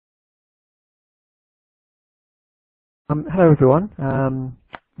Hello everyone,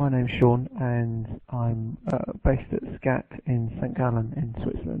 my name's Sean and I'm based at SCAT in St Gallen in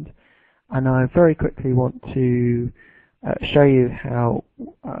Switzerland, and I very quickly want to show you how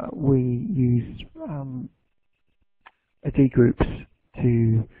we use Dgroups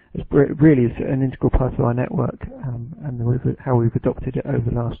to really is an integral part of our network, and how we've adopted it over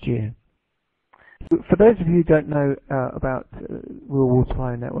the last year. For those of you who don't know about Rural Water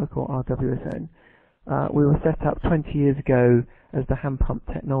Supply Network, or RWSN, we were set up 20 years ago as the hand pump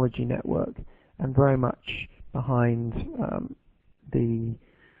technology network, and very much behind the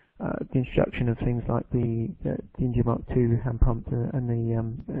introduction of things like the India Mark II hand pump and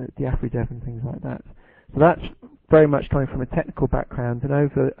the AfriDev and things like that. So that's very much coming from a technical background, and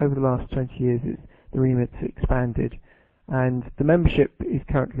over the last 20 years the remit's expanded, and the membership is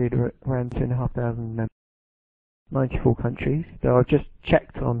currently at around 2,500 members, 94 countries. So I've just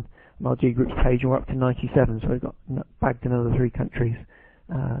checked on our Dgroups page and we're up to 97, so we've got bagged another 3 countries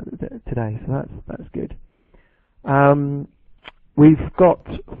today, so that's good. We've got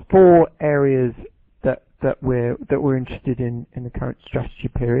 4 areas that we're interested in the current strategy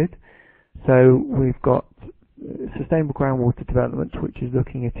period. So we've got sustainable groundwater development, which is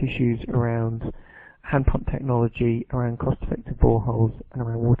looking at issues around hand pump technology, around cost-effective boreholes, and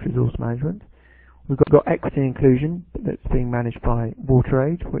around water resource management. We've got equity and inclusion that's being managed by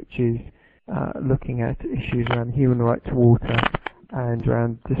WaterAid, which is looking at issues around human right to water and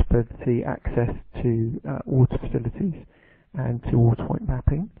around disability access to water facilities and to water point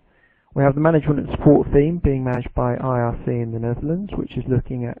mapping. We have the management and support theme being managed by IRC in the Netherlands, which is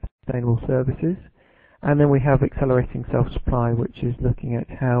looking at sustainable services. And then we have accelerating self-supply, which is looking at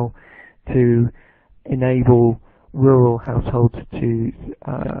how to enable rural households to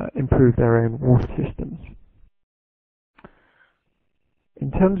improve their own water systems.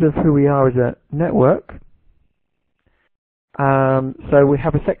 In terms of who we are as a network, so we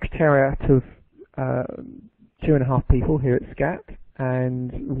have a secretariat of 2.5 people here at SCAT,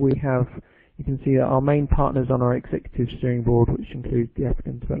 and we have, you can see that our main partners on our executive steering board, which includes the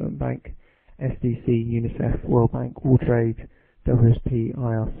African Development Bank, SDC, UNICEF, World Bank, WaterAid, WSP,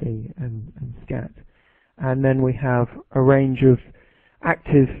 IRC, and SCAT. And then we have a range of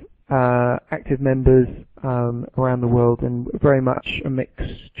active members around the world, and very much a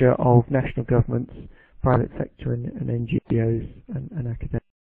mixture of national governments, private sector, and NGOs and academics.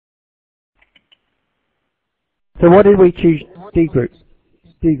 So what did we choose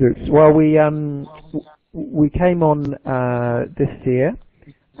Dgroups? Well, we came on this year,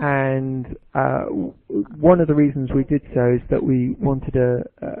 and one of the reasons we did so is that we wanted a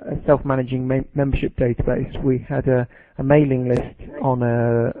self-managing membership database. We had a mailing list on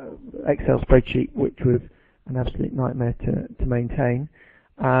a Excel spreadsheet, which was an absolute nightmare to maintain,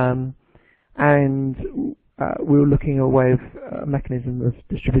 and we were looking at a way of a mechanism of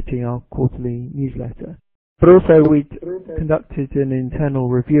distributing our quarterly newsletter. But also we'd conducted an internal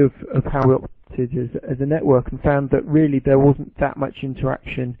review of how we operated as a network, and found that really there wasn't that much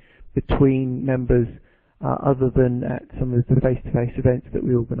interaction between members other than at some of the face-to-face events that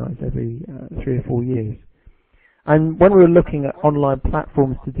we organise every 3 or 4 years. And when we were looking at online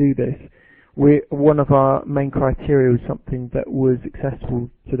platforms to do this, one of our main criteria was something that was accessible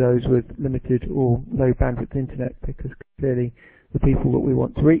to those with limited or low bandwidth internet, because clearly the people that we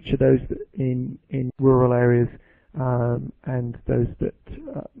want to reach are those that in rural areas, and those that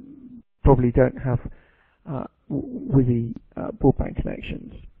probably don't have wizzy broadband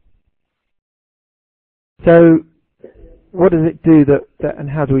connections. So what does it do and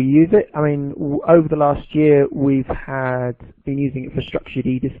how do we use it? I mean, over the last year we've been using it for structured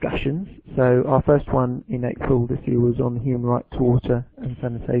e-discussions. So our first one in April this year was on human right to water and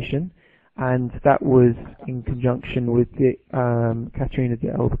sanitation, and that was in conjunction with Katerina de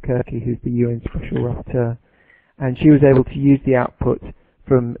Albuquerque, who's the UN Special Rapporteur, and she was able to use the output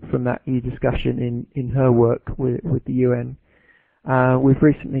from that e-discussion in her work with the UN. We've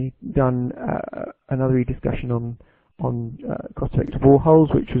recently done another e-discussion on cost-effective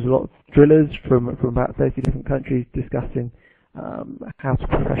boreholes, which was a lot of drillers from about 30 different countries discussing how to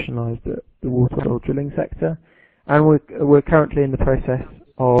professionalise the water well drilling sector. And we're currently in the process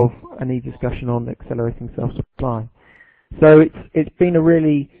of an e-discussion on accelerating self-supply. So it's been a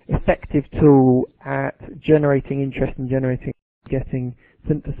really effective tool at generating interest and getting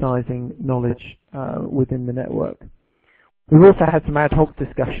synthesizing knowledge within the network. We've also had some ad hoc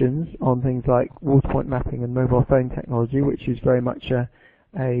discussions on things like water point mapping and mobile phone technology, which is very much a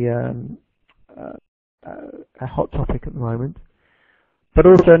hot topic at the moment. But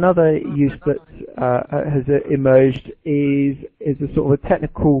also another use that has emerged is a sort of a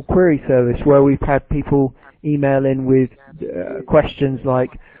technical query service, where we've had people email in with questions like,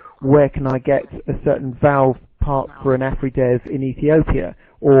 where can I get a certain valve part for an AfriDev in Ethiopia?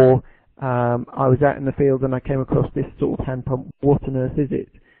 Or I was out in the field and I came across this sort of hand pump. What on earth is it?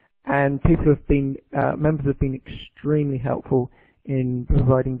 And people have been, members have been extremely helpful in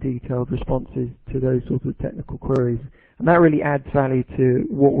providing detailed responses to those sorts of technical queries. And that really adds value to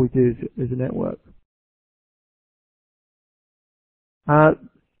what we do as a network.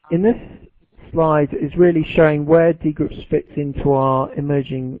 In this slide is really showing where Dgroups fits into our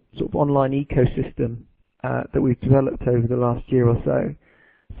emerging sort of online ecosystem that we've developed over the last year or so.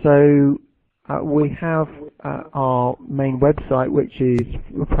 So we have our main website, which is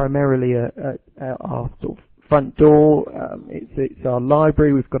primarily our sort of front door. It's our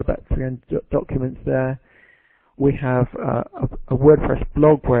library. We've got about 300 documents there. We have a WordPress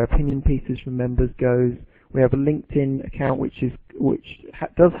blog where opinion pieces from members goes. We have a LinkedIn account which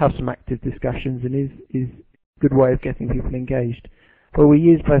does have some active discussions and is a good way of getting people engaged. But we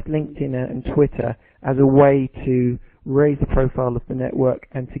use both LinkedIn and Twitter as a way to raise the profile of the network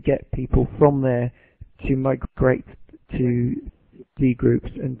and to get people from there to migrate to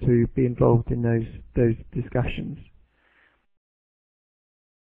Dgroups and to be involved in those discussions.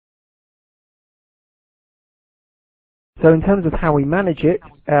 So in terms of how we manage it,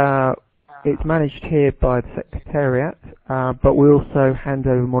 it's managed here by the Secretariat, but we also hand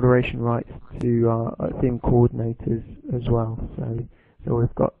over moderation rights to our theme coordinators as well. So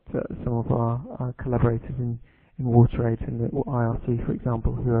we've got some of our collaborators in WaterAid and IRC, for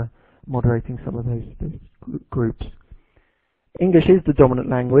example, who are moderating some of those groups. English is the dominant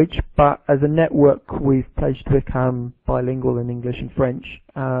language, but as a network we've pledged to become bilingual in English and French,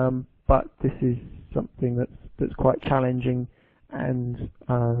 but this is something that's quite challenging, and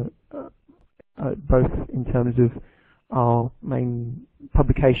both in terms of our main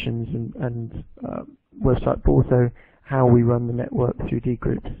publications and website, but also how we run the network through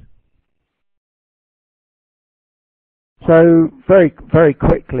Dgroups. So very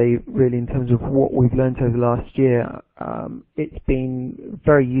quickly, really, in terms of what we've learned over the last year, it's been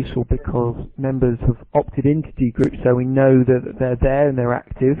very useful because members have opted into Dgroups, so we know that they're there and they're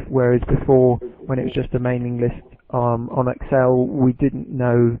active, whereas before, when it was just a mailing list on Excel, we didn't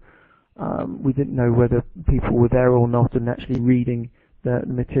know whether people were there or not and actually reading the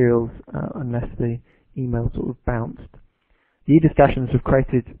materials unless the email sort of bounced. The e-discussions have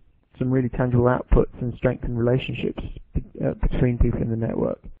created some really tangible outputs and strengthened relationships between people in the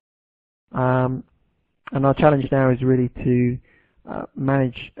network. And our challenge now is really to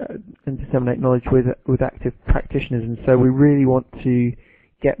manage and disseminate knowledge with active practitioners, and so we really want to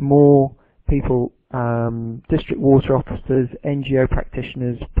get more people, district water officers, NGO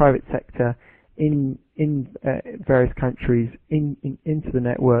practitioners, private sector in various countries into the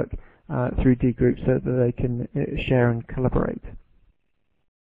network through Dgroups so that they can share and collaborate.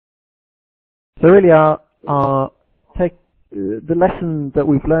 So really the lesson that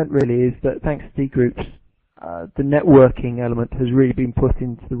we've learned really is that thanks to Dgroups, the networking element has really been put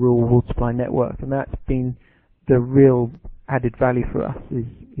into the rural water supply network, and that's been the real added value for us, is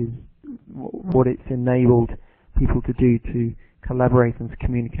what it's enabled people to do to collaborate and to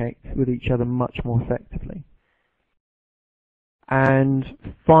communicate with each other much more effectively. And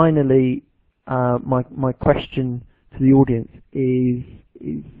finally, my question to the audience is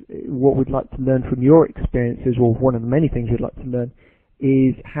what we'd like to learn from your experiences, or one of the many things we'd like to learn,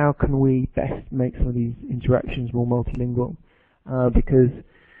 is how can we best make some of these interactions more multilingual? Because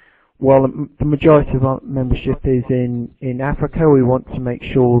while the majority of our membership is in Africa, we want to make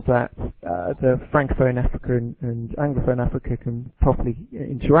sure that the Francophone Africa and Anglophone Africa can properly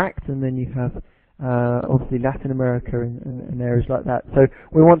interact, and then you have obviously Latin America and areas like that. So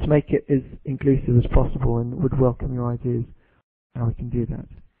we want to make it as inclusive as possible and would welcome your ideas how we can do that.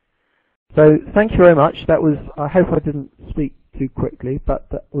 So thank you very much. That was, I hope I didn't speak too quickly, but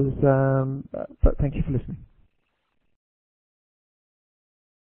that was, but thank you for listening.